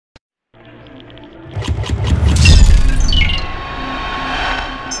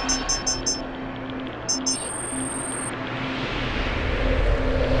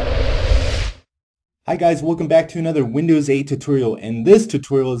Hi guys, welcome back to another Windows 8 tutorial, and this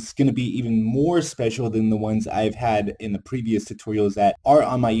tutorial is going to be even more special than the ones I've had in the previous tutorials that are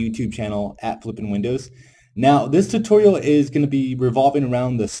on my YouTube channel at Flippin' Windows. Now this tutorial is going to be revolving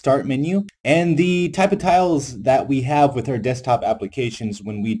around the start menu and the type of tiles that we have with our desktop applications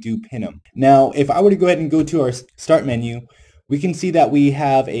when we do pin them. Now if I were to go ahead and go to our start menu, we can see that we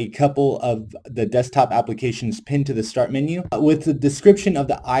have a couple of the desktop applications pinned to the start menu with the description of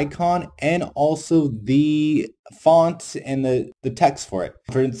the icon and also the font and the text for it.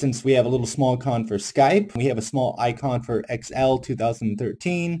 For instance, we have a little small icon for Skype, we have a small icon for XL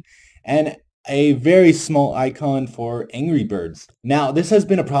 2013, and a very small icon for Angry Birds. Now, this has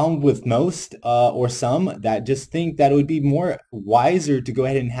been a problem with most or some that just think that it would be more wiser to go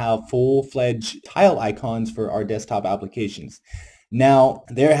ahead and have full-fledged tile icons for our desktop applications. Now,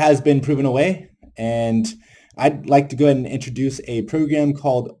 there has been proven away, and I'd like to go ahead and introduce a program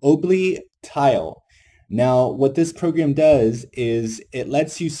called Obly Tile. Now, what this program does is it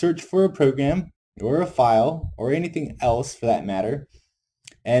lets you search for a program or a file or anything else for that matter.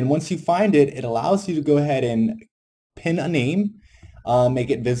 And once you find it, it allows you to go ahead and pin a name, make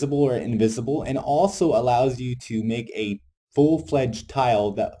it visible or invisible, and also allows you to make a full-fledged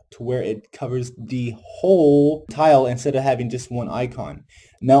tile to where it covers the whole tile instead of having just one icon.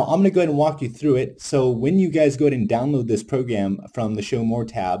 Now I'm going to go ahead and walk you through it. So when you guys go ahead and download this program from the Show More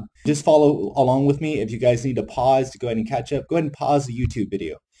tab, just follow along with me. If you guys need to pause to go ahead and catch up, go ahead and pause the YouTube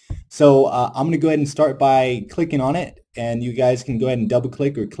video. So I'm going to go ahead and start by clicking on it, and you guys can go ahead and double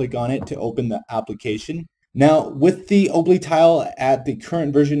click or click on it to open the application. Now with the Obly tile at the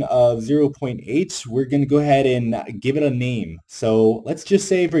current version of 0.8, we're going to go ahead and give it a name. So let's just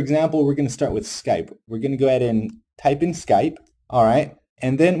say, for example, we're going to start with Skype. We're going to go ahead and type in Skype. All right.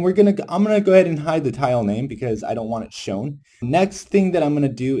 And then I'm going to go ahead and hide the tile name because I don't want it shown. Next thing that I'm going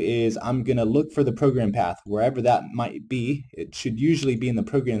to do is I'm going to look for the program path, wherever that might be. It should usually be in the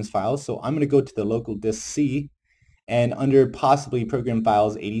programs file. So I'm going to go to the local disk C and under possibly program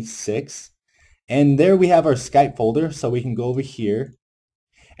files 86. And there we have our Skype folder. So we can go over here.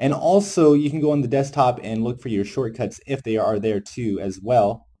 And also you can go on the desktop and look for your shortcuts if they are there too as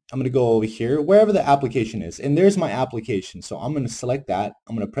well. I'm going to go over here, wherever the application is, and there's my application. So I'm going to select that.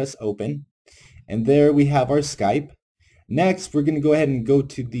 I'm going to press open, and there we have our Skype. Next, we're going to go ahead and go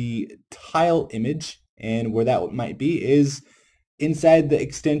to the tile image, and where that might be is inside the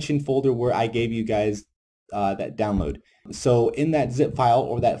extension folder where I gave you guys that download. So in that zip file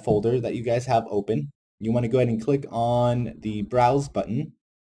or that folder that you guys have open, you want to go ahead and click on the Browse button.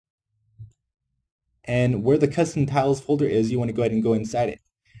 And where the custom tiles folder is, you want to go ahead and go inside it.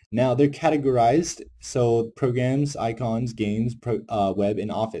 Now they're categorized, so programs, icons, games, web, and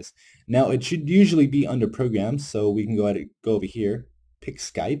office. Now it should usually be under programs, so we can go ahead and go over here, pick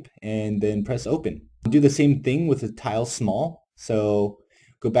Skype, and then press open. Do the same thing with the tile small, so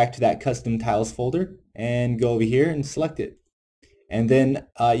go back to that custom tiles folder and go over here and select it. And then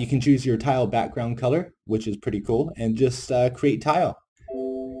you can choose your tile background color, which is pretty cool, and just create tile.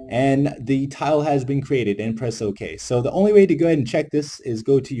 And the tile has been created, and press OK. So the only way to go ahead and check this is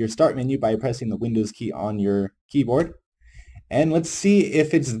go to your start menu by pressing the Windows key on your keyboard. And let's see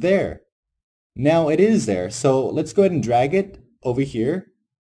if it's there. Now it is there. So let's go ahead and drag it over here.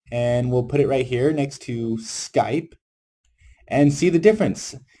 And we'll put it right here next to Skype. And see the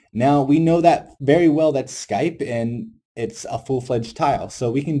difference. Now we know that very well that's Skype, and it's a full-fledged tile.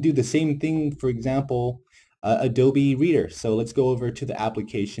 So we can do the same thing, for example, Adobe Reader. So let's go over to the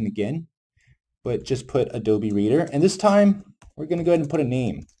application again, but just put Adobe Reader, and this time we're going to go ahead and put a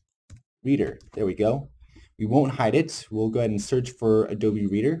name, Reader. There we go. We won't hide it. We'll go ahead and search for Adobe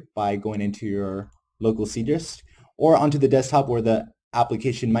Reader by going into your local C disk or onto the desktop where the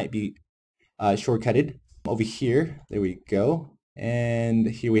application might be shortcutted. Over here, there we go, and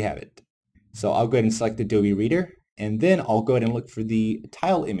here we have it. So I'll go ahead and select Adobe Reader, and then I'll go ahead and look for the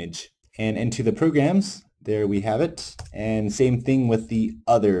tile image, and into the programs. There we have it, and same thing with the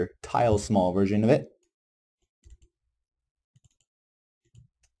other tile small version of it.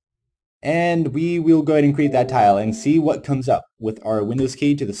 And we will go ahead and create that tile and see what comes up with our Windows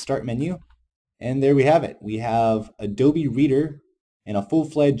key to the start menu. And there we have it. We have Adobe Reader and a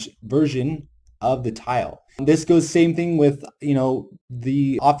full-fledged version of the tile. This goes same thing with,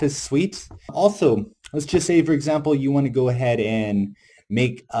 the Office suite. Also, let's just say, for example, you want to go ahead and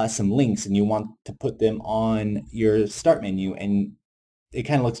make some links and you want to put them on your start menu, and it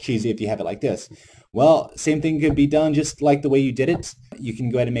kind of looks cheesy if you have it like this. Well, same thing could be done just like the way you did it. You can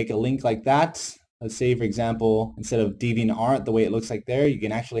go ahead and make a link like that. Let's say, for example, instead of DeviantArt, the way it looks like there, you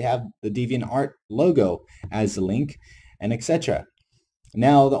can actually have the DeviantArt logo as the link, and etc.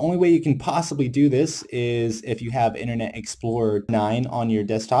 Now, the only way you can possibly do this is if you have Internet Explorer 9 on your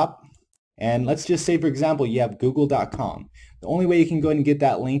desktop. And let's just say, for example, you have google.com. The only way you can go ahead and get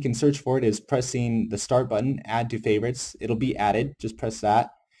that link and search for it is pressing the start button, add to favorites. It'll be added. Just press that.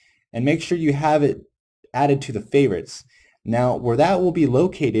 And make sure you have it added to the favorites. Now, where that will be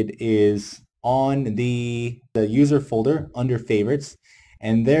located is on the user folder under favorites.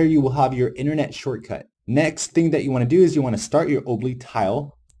 And there you will have your internet shortcut. Next thing that you want to do is you want to start your Obli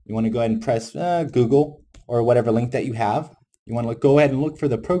tile. You want to go ahead and press Google or whatever link that you have. You want to go ahead and look for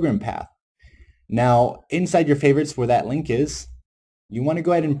the program path. Now, inside your favorites where that link is, you want to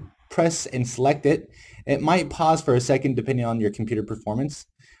go ahead and press and select it. It might pause for a second depending on your computer performance.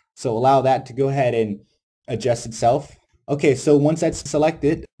 So allow that to go ahead and adjust itself. Okay, so once that's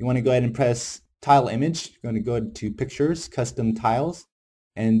selected, you want to go ahead and press tile image. You're going to go to pictures, custom tiles,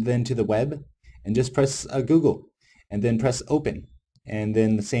 and then to the web, and just press Google, and then press open. And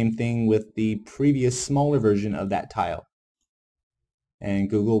then the same thing with the previous smaller version of that tile. And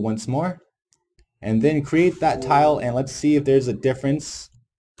Google once more. And then create that tile, and let's see if there's a difference.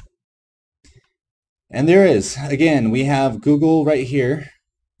 And there is. Again, we have Google right here.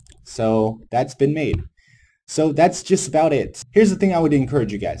 So that's been made. So that's just about it. Here's the thing I would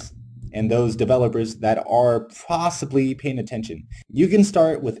encourage you guys and those developers that are possibly paying attention. You can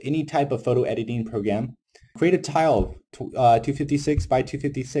start with any type of photo editing program. Create a tile, 256 by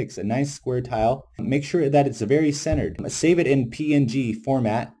 256, a nice square tile. Make sure that it's very centered. Save it in PNG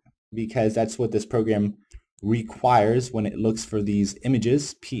format because that's what this program requires when it looks for these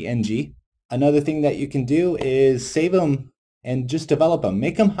images, PNG. Another thing that you can do is save them and just develop them.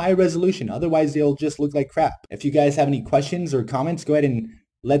 Make them high resolution, otherwise they'll just look like crap. If you guys have any questions or comments, go ahead and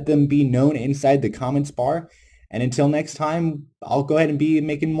let them be known inside the comments bar. And until next time, I'll go ahead and be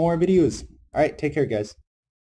making more videos. All right, take care, guys.